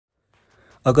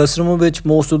A customer which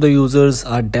most of the users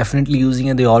are definitely using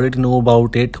and they already know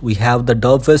about it. We have the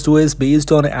Derpfest OS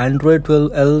based on Android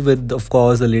 12L with of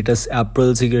course the latest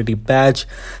April security patch.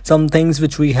 Some things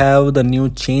which we have, the new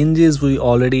changes we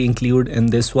already include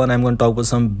in this one. I'm going to talk about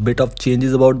some bit of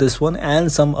changes about this one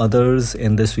and some others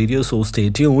in this video, so stay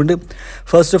tuned.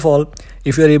 First of all,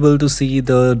 if you're able to see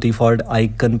the default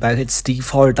icon pack, it's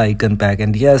default icon pack,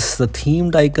 and yes, the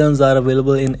themed icons are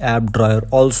available in app drawer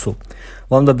also.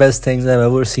 One of the best things I've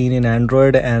ever seen in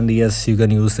Android, and yes, you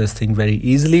can use this thing very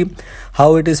easily.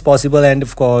 How it is possible, and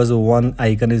of course one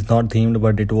icon is not themed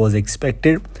but it was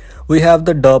expected. We have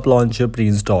the Derp launcher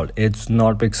pre-installed. It's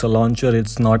not Pixel launcher,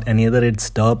 it's not any other, it's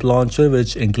Derp launcher,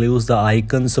 which includes the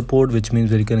icon support, which means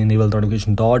you can enable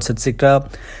notification dots, etc.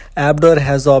 App drawer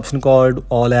has the option called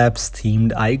all apps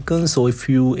themed icons. So if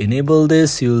you enable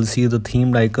this, you'll see the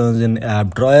themed icons in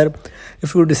app drawer.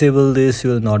 If you disable this, you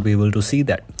will not be able to see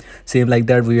that. Same like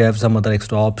that, we have some other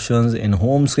extra options in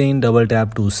home screen. Double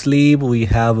tap to sleep. We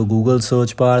have a Google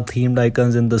search bar, themed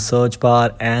icons in the search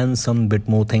bar, and some bit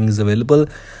more things available.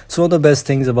 So the best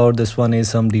things about this one is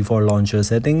some default launcher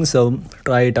settings, so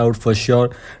try it out for sure.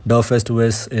 Derpfest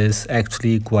OS is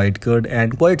actually quite good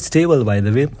and quite stable, by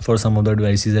the way, for some of the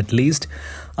devices at least.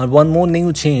 And one more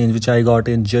new change which I got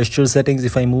in gesture settings.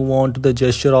 If I move on to the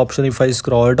gesture option, if I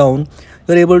scroll down,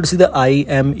 you're able to see the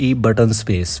IME button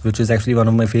space, which is actually one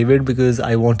of my favorite because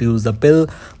I want to use the pill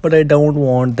but I don't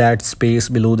want that space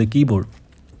below the keyboard.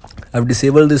 I've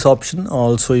disabled this option.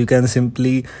 Also, you can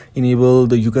simply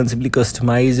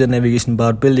customize your navigation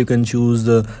bar pill. You can choose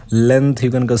the length, you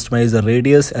can customize the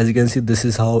radius. As you can see, this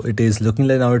is how it is looking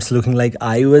like now. It's looking like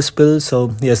iOS pill.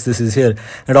 So yes, this is here.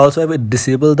 And also I've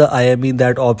disabled the IME,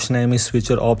 that option, IME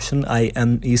switcher option,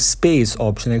 IME space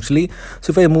option actually.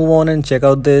 So if I move on and check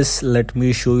out this, let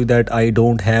me show you that I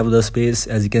don't have the space.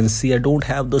 As you can see, I don't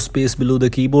have the space below the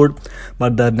keyboard,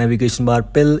 but the navigation bar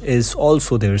pill is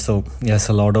also there. So yes,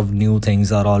 a lot of new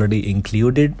things are already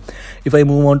included. If I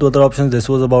move on to other options, this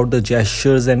was about the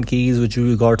gestures and keys, which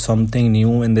we got something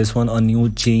new in this one, a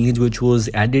new change which was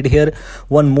added here.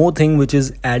 One more thing which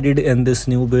is added in this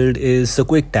new build is a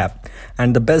quick tap,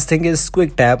 and the best thing is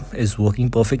quick tap is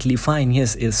working perfectly fine.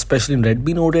 Yes, especially in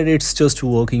Redmi Note 8, it's just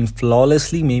working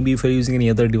flawlessly. Maybe if you're using any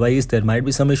other device there might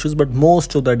be some issues, but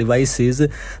most of the devices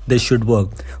they should work.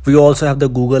 We also have the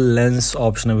Google Lens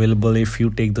option available. If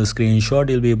you take the screenshot,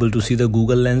 you'll be able to see the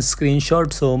Google Lens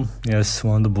screenshot. So yes,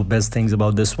 one of the best things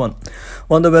about this one.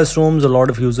 One of the best ROMs, a lot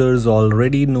of users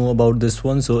already know about this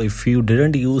one, so if you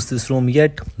didn't use this ROM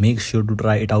yet, make sure to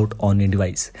try it out on your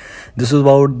device. This is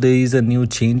about these new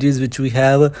changes which we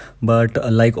have, but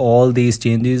like all these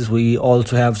changes, we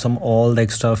also have some all the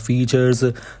extra features,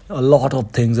 a lot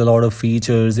of things, a lot of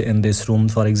features in this ROM.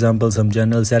 For example, some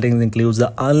general settings includes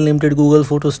the unlimited Google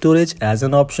photo storage as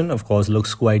an option. Of course,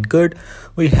 looks quite good.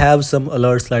 We have some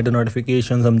alert slider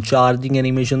notifications, some charging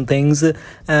animation things,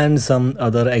 and some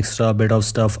other extra bit of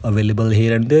stuff available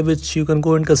here and there, which you can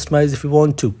go and customize if you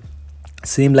want to.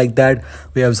 Same like that,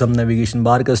 we have some navigation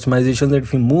bar customizations.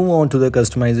 If we move on to the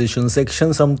customization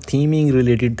section, some theming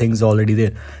related things already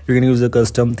there. You can use a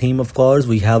custom theme, of course.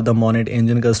 We have the Monet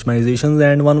engine customizations,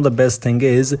 and one of the best thing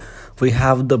is we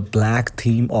have the black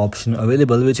theme option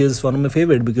available, which is one of my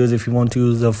favorite, because if you want to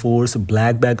use the force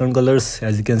black background colors,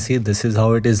 as you can see, this is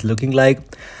how it is looking like.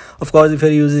 Of course, if you're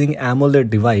using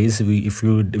AMOLED device, if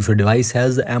your device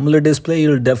has the AMOLED display,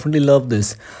 you'll definitely love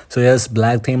this. So yes,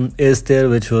 black theme is there,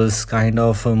 which was kind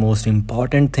of a most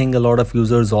important thing. A lot of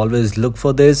users always look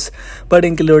for this, but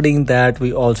including that,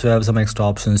 we also have some extra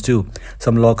options too.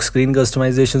 Some lock screen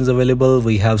customizations available.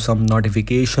 We have some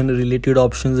notification related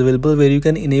options available, where you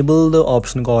can enable the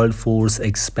option called force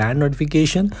expand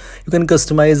notification. You can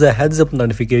customize the heads up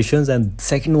notifications, and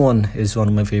second one is one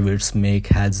of my favorites, make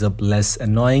heads up less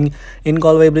annoying. In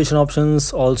call vibration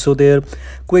options also there.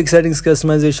 Quick settings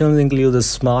customizations include the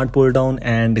smart pull down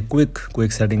and quick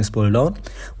settings pull down.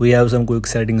 We have some quick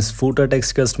settings footer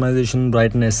text customization,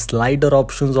 brightness slider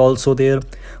options also there.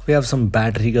 We have some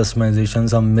battery customization,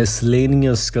 some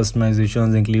miscellaneous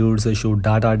customizations includes show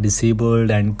data disabled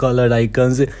and colored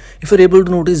icons. If you're able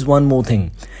to notice one more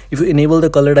thing, if you enable the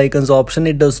colored icons option,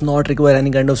 it does not require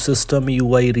any kind of system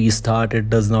UI restart, it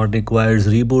does not require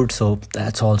reboot, so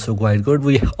that's also quite good.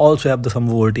 We also have the some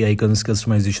VoLTE icons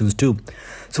customizations too.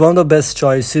 So one of the best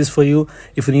choices for you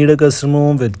if you need a custom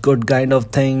ROM with good kind of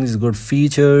things, good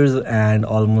features, and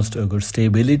almost a good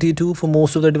stability too. For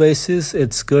most of the devices,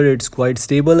 it's good, it's quite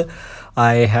stable.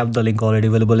 I have the link already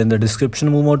available in the description.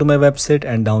 Move on to my website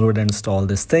and download and install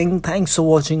this thing. Thanks for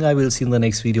watching. I will see you in the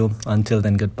next video. Until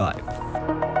then, goodbye.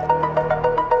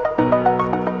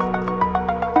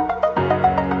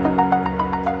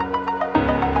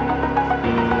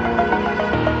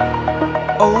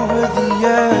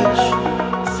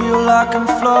 edge. Feel like I'm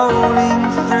floating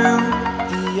through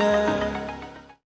the air.